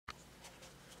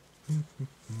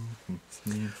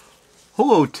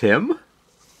Hello, Tim.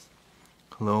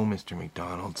 Hello, Mr.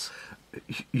 McDonald's.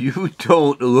 You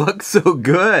don't look so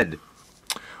good.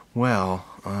 Well,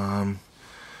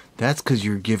 that's 'cause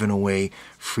you're giving away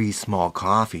free small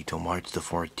coffee till March the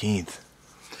 14th.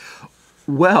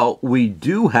 Well, we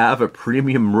do have a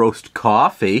premium roast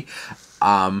coffee.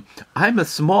 I'm a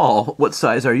small. What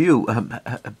size are you?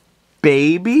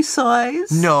 Baby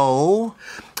size? No.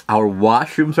 Our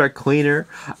washrooms are cleaner,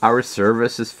 our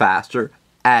service is faster,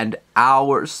 and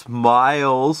our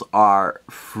smiles are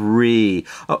free.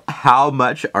 How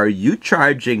much are you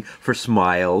charging for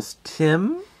smiles,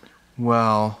 Tim?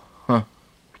 Well,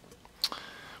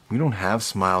 we don't have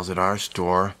smiles at our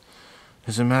store.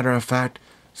 As a matter of fact,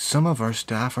 some of our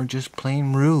staff are just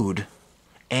plain rude.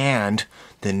 And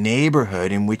the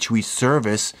neighborhood in which we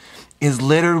service is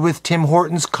littered with Tim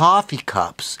Horton's coffee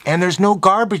cups, and there's no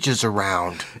garbages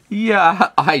around. Yeah,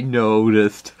 I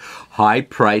noticed. High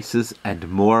prices and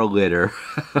more litter.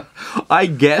 I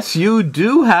guess you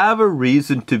do have a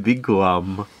reason to be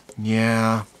glum.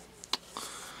 Yeah.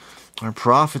 Our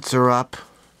profits are up,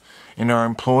 and our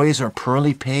employees are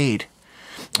poorly paid.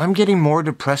 I'm getting more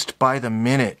depressed by the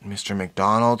minute, Mr.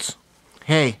 McDonald's.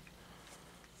 Hey,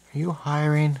 are you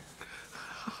hiring?